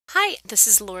Hi, this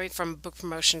is Lori from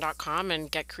bookpromotion.com and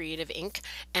Get Creative Inc.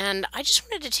 And I just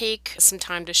wanted to take some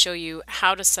time to show you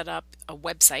how to set up a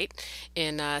website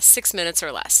in 6 minutes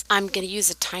or less. I'm going to use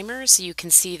a timer so you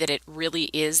can see that it really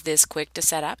is this quick to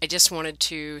set up. I just wanted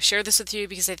to share this with you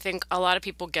because I think a lot of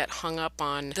people get hung up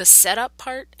on the setup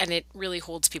part and it really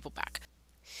holds people back.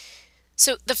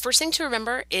 So the first thing to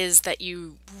remember is that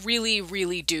you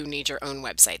really do need your own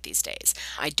website these days.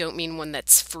 I don't mean one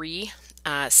that's free.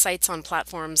 Sites on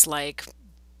platforms like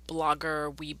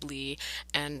Blogger, Weebly,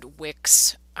 and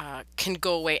Wix can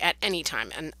go away at any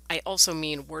time. And I also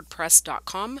mean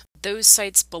WordPress.com. Those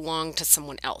sites belong to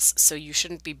someone else, so you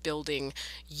shouldn't be building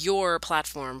your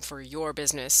platform for your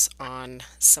business on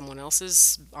someone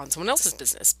else's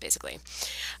business, basically.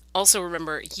 Also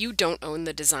remember, you don't own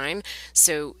the design,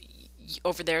 so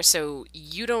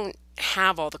you don't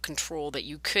have all the control that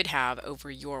you could have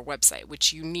over your website,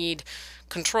 which you need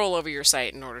control over your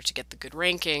site in order to get the good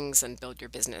rankings and build your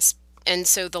business. And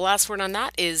so the last word on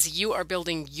that is you are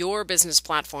building your business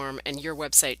platform and your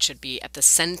website should be at the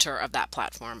center of that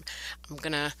platform. I'm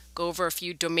going to go over a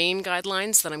few domain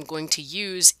guidelines that I'm going to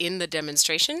use in the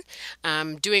demonstration.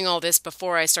 I'm doing all this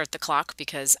before I start the clock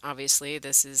because obviously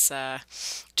this is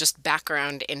just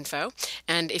background info.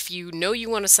 And if you know you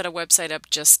want to set a website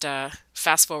up, just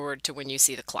fast forward to when you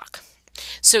see the clock.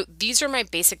 So these are my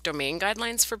basic domain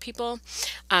guidelines for people.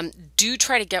 Do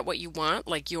try to get what you want,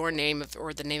 like your name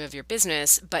or the name of your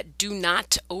business, but do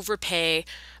not overpay,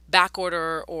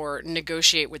 backorder, or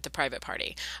negotiate with the private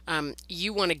party.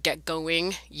 You want to get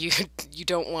going. You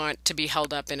don't want to be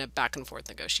held up in a back and forth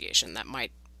negotiation that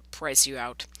might price you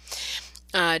out.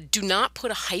 Do not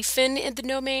put a hyphen in the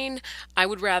domain. I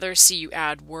would rather see you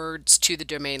add words to the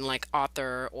domain like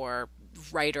author or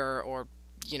writer or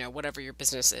whatever your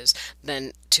business is,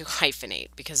 than to hyphenate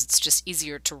because it's just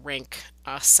easier to rank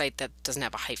a site that doesn't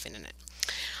have a hyphen in it.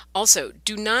 Also,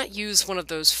 do not use one of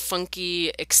those funky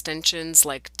extensions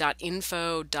like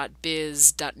 .info,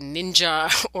 .biz,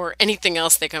 .ninja, or anything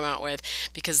else they come out with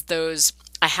because those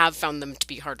I have found them to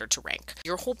be harder to rank.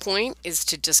 Your whole point is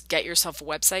to just get yourself a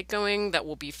website going that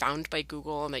will be found by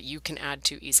Google and that you can add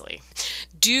to easily.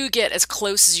 Do get as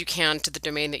close as you can to the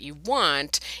domain that you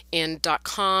want in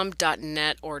 .com,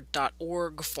 .net, or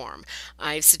 .org form.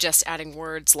 I suggest adding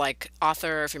words like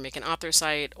author if you're making an author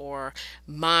site or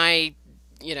my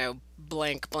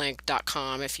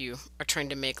blank.com if you are trying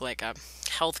to make like a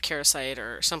healthcare site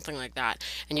or something like that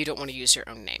and you don't want to use your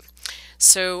own name.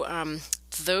 So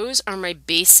those are my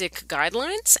basic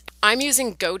guidelines. I'm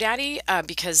using GoDaddy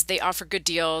because they offer good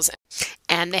deals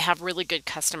and they have really good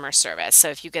customer service. So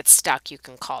if you get stuck, you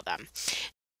can call them.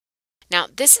 Now,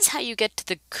 this is how you get to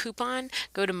the coupon.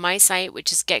 Go to my site,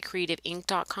 which is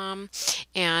getcreativeinc.com,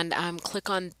 and click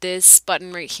on this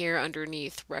button right here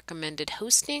underneath recommended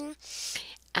hosting.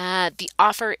 The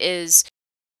offer is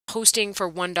hosting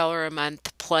for $1 a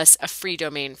month plus a free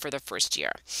domain for the first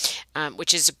year,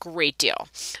 which is a great deal.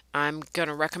 I'm going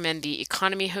to recommend the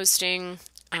economy hosting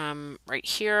right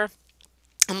here,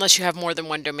 unless you have more than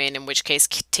one domain, in which case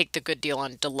take the good deal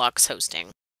on deluxe hosting.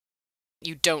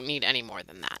 You don't need any more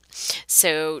than that.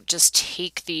 So just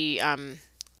take the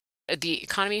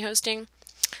economy hosting,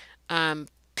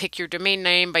 pick your domain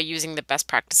name by using the best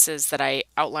practices that I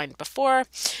outlined before.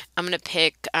 I'm going to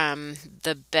pick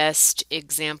the best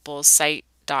example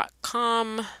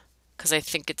site.com because I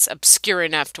think it's obscure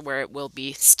enough to where it will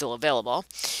be still available.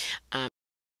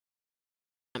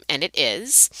 And it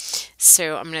is.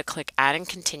 So I'm going to click add and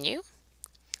continue.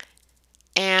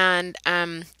 And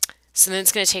so then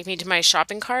it's going to take me to my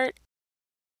shopping cart.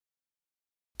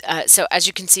 So as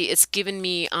you can see, it's given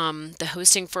me the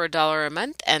hosting for $1 a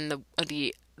month and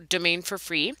the domain for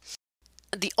free.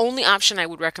 The only option I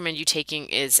would recommend you taking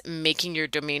is making your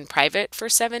domain private for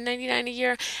 $7.99 a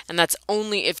year, and that's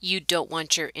only if you don't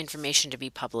want your information to be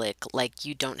public, like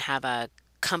you don't have a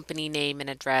company name and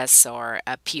address or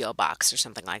a P.O. box or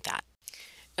something like that.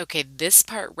 Okay, this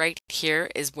part right here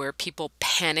is where people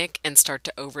panic and start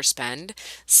to overspend.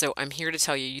 So I'm here to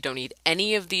tell you, you don't need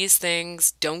any of these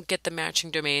things. Don't get the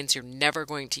matching domains. You're never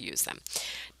going to use them.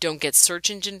 Don't get search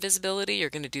engine visibility. You're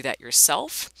going to do that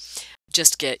yourself.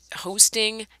 Just get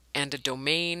hosting and a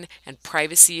domain and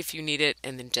privacy if you need it,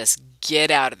 and then just get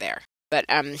out of there. But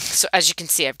so as you can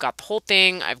see, I've got the whole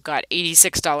thing. I've got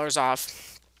 $86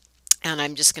 off, and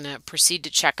I'm just going to proceed to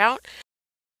checkout.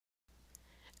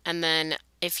 And then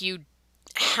if you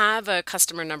have a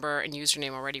customer number and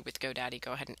username already with GoDaddy,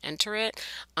 go ahead and enter it.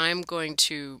 I'm going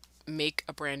to make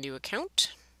a brand new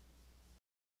account.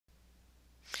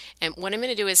 And what I'm going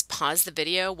to do is pause the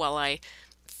video while I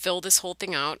fill this whole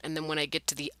thing out, and then when I get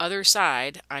to the other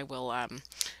side, I will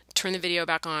turn the video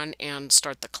back on and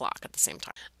start the clock at the same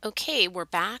time. Okay, we're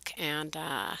back, and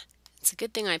it's a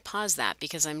good thing I paused that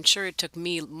because I'm sure it took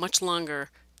me much longer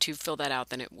to fill that out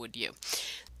than it would you.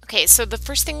 Okay, so the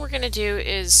first thing we're going to do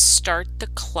is start the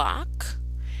clock.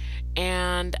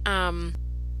 And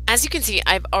as you can see,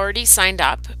 I've already signed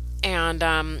up. And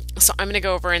so I'm going to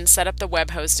go over and set up the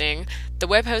web hosting. The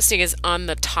web hosting is on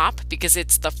the top because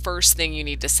it's the first thing you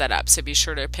need to set up. So be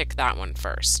sure to pick that one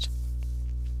first.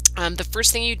 The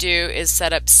first thing you do is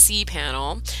set up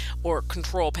Cpanel or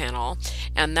Control Panel,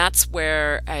 and that's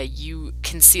where you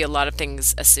can see a lot of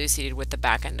things associated with the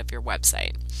back end of your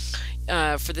website.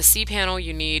 For the Cpanel,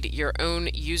 you need your own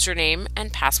username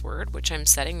and password, which I'm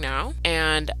setting now,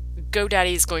 and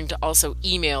GoDaddy is going to also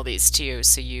email these to you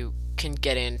so you can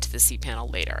get into the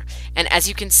Cpanel later. And as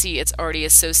you can see, it's already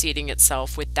associating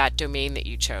itself with that domain that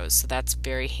you chose, so that's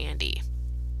very handy.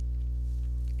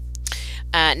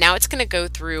 Now it's going to go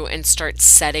through and start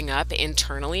setting up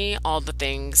internally all the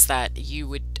things that you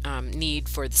would need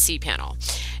for the Cpanel.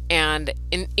 And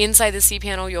inside the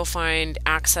Cpanel, you'll find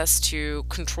access to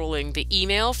controlling the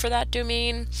email for that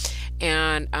domain,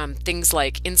 and things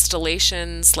like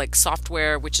installations, like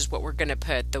software, which is what we're going to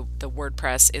put. The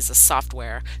WordPress is a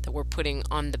software that we're putting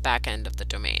on the back end of the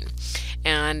domain.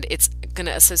 And it's going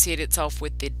to associate itself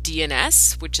with the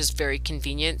DNS, which is very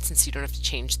convenient since you don't have to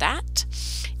change that.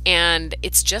 And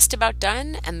it's just about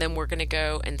done, and then we're going to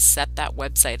go and set that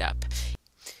website up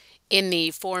in the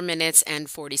 4 minutes and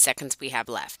 40 seconds we have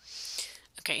left.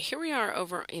 Okay, here we are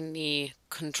over in the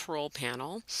control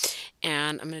panel,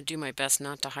 and I'm going to do my best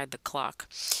not to hide the clock.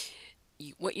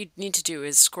 What you need to do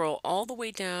is scroll all the way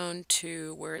down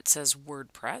to where it says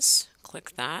WordPress.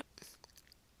 Click that,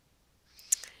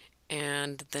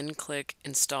 and then click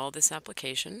Install this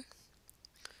application.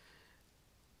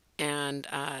 And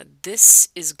this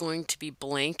is going to be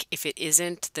blank. If it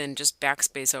isn't, then just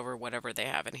backspace over whatever they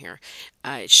have in here.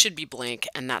 It should be blank,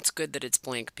 and that's good that it's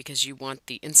blank because you want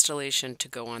the installation to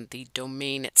go on the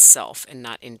domain itself and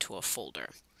not into a folder.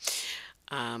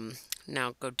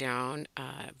 Now go down,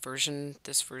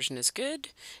 this version is good,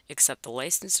 accept the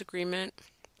license agreement.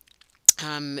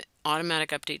 Automatic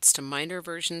updates to minor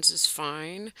versions is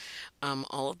fine.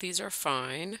 All of these are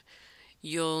fine.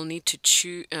 You'll need to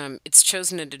choose, it's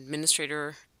chosen an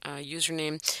administrator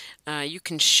username. You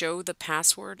can show the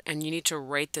password, and you need to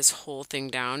write this whole thing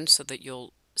down so that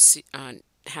you'll see,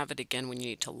 have it again when you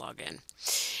need to log in.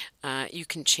 You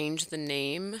can change the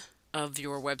name of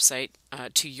your website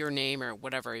to your name or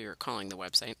whatever you're calling the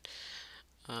website.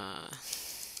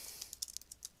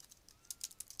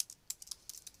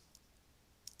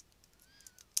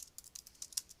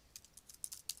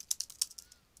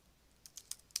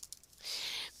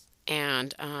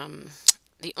 And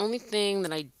the only thing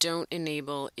that I don't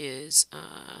enable is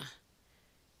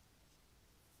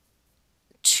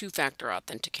two-factor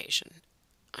authentication.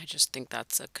 I just think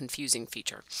that's a confusing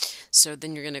feature. So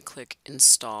then you're going to click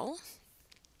Install,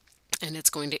 and it's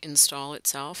going to install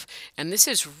itself. And this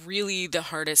is really the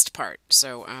hardest part.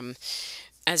 So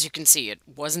as you can see, it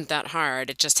wasn't that hard.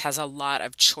 It just has a lot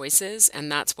of choices,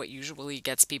 and that's what usually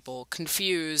gets people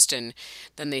confused, and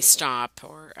then they stop,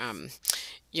 or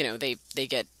you know, they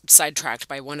get sidetracked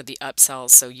by one of the upsells.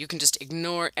 So you can just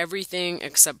ignore everything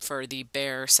except for the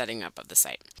bare setting up of the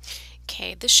site.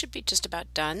 Okay, this should be just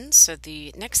about done. So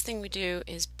the next thing we do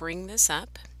is bring this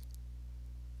up,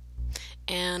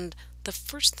 and the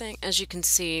first thing, as you can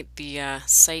see, the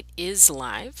site is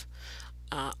live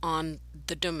on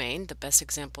the domain,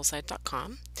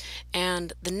 thebestexamplesite.com.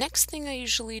 And the next thing I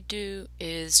usually do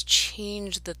is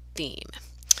change the theme.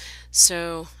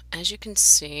 So as you can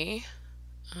see,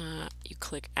 you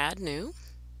click Add New,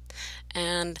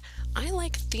 and I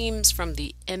like themes from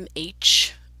the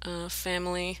MH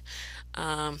family,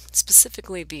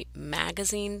 specifically the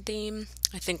magazine theme.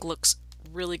 I think looks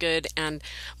really good and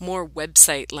more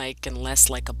website-like and less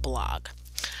like a blog.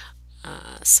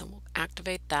 So we'll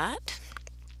activate that.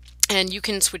 And you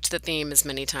can switch the theme as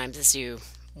many times as you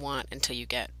want until you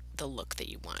get the look that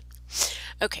you want.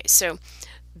 Okay, so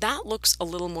that looks a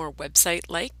little more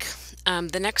website-like.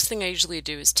 The next thing I usually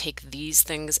do is take these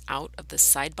things out of the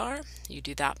sidebar. You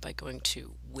do that by going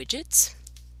to Widgets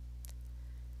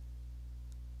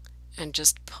and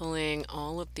just pulling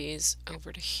all of these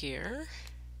over to here.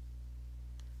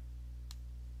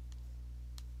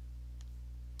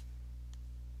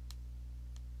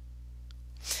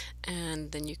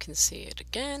 And then you can see it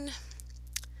again.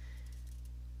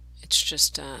 It's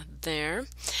just there.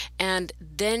 And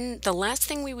then the last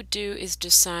thing we would do is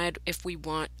decide if we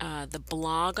want the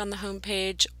blog on the home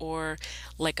page or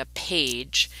like a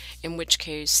page, in which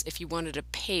case if you wanted a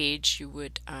page you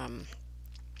would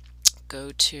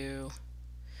go to,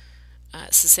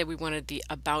 so say we wanted the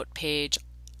About page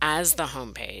as the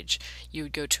home page, you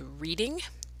would go to Reading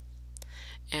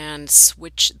and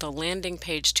switch the landing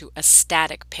page to a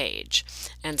static page.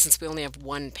 And since we only have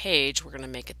one page, we're going to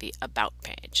make it the About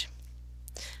page.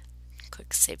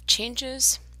 Click Save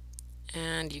Changes,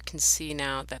 and you can see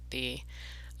now that the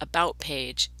About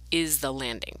page is the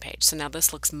landing page. So now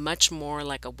this looks much more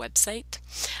like a website.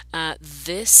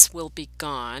 This will be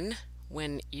gone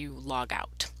when you log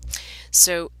out.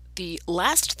 So the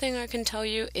last thing I can tell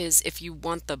you is if you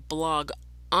want the blog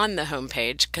on the home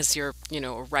page because you're,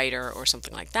 a writer or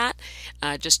something like that,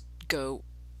 just go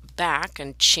back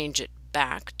and change it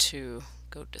back to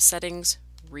go to Settings,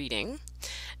 Reading,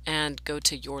 and go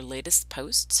to Your Latest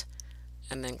Posts,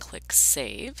 and then click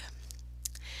Save.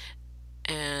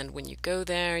 And when you go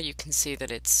there, you can see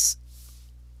that it's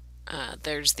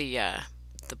there's the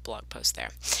blog post there.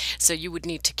 So you would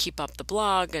need to keep up the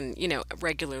blog and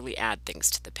regularly add things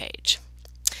to the page.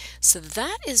 So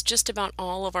that is just about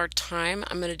all of our time.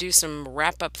 I'm going to do some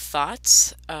wrap-up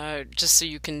thoughts just so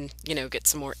you can get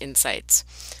some more insights.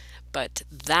 But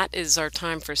that is our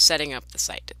time for setting up the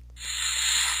site.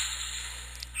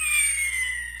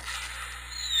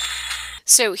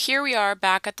 So here we are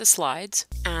back at the slides,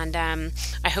 and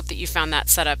I hope that you found that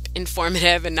setup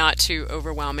informative and not too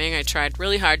overwhelming. I tried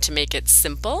really hard to make it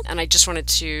simple, and I just wanted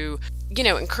to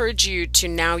encourage you to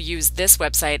now use this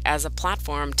website as a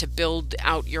platform to build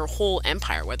out your whole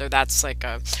empire, whether that's like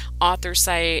a author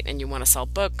site and you want to sell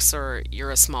books, or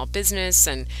you're a small business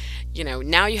and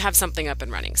now you have something up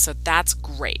and running. So that's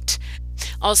great.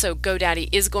 Also, GoDaddy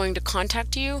is going to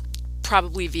contact you,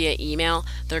 probably via email.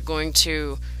 They're going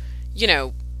to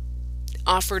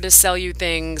offer to sell you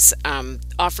things,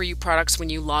 offer you products when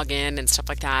you log in and stuff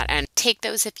like that, and take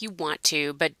those if you want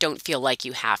to, but don't feel like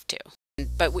you have to.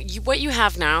 But what you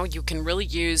have now, you can really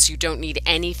use. You don't need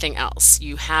anything else.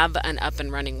 You have an up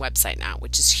and running website now,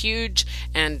 which is huge,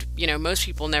 and most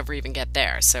people never even get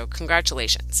there, so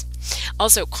congratulations.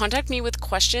 Also, contact me with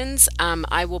questions.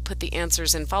 I will put the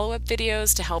answers in follow-up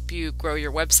videos to help you grow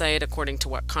your website according to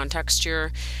what context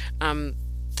you're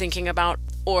thinking about,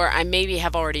 or I maybe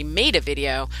have already made a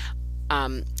video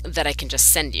that I can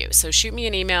just send you. So shoot me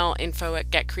an email,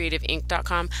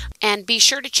 info@getcreativeinc.com, and be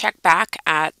sure to check back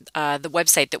at the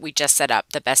website that we just set up,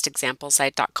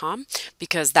 thebestexamplesite.com,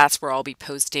 because that's where I'll be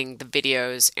posting the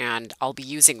videos and I'll be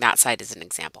using that site as an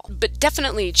example. But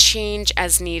definitely change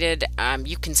as needed.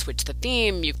 You can switch the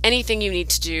theme, anything you need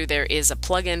to do, there is a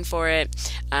plugin for it,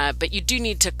 but you do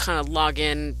need to kind of log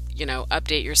in,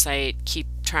 update your site, keep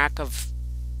track of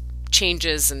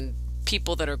changes and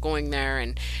people that are going there,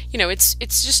 and it's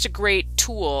just a great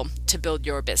tool to build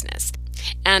your business.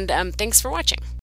 And thanks for watching.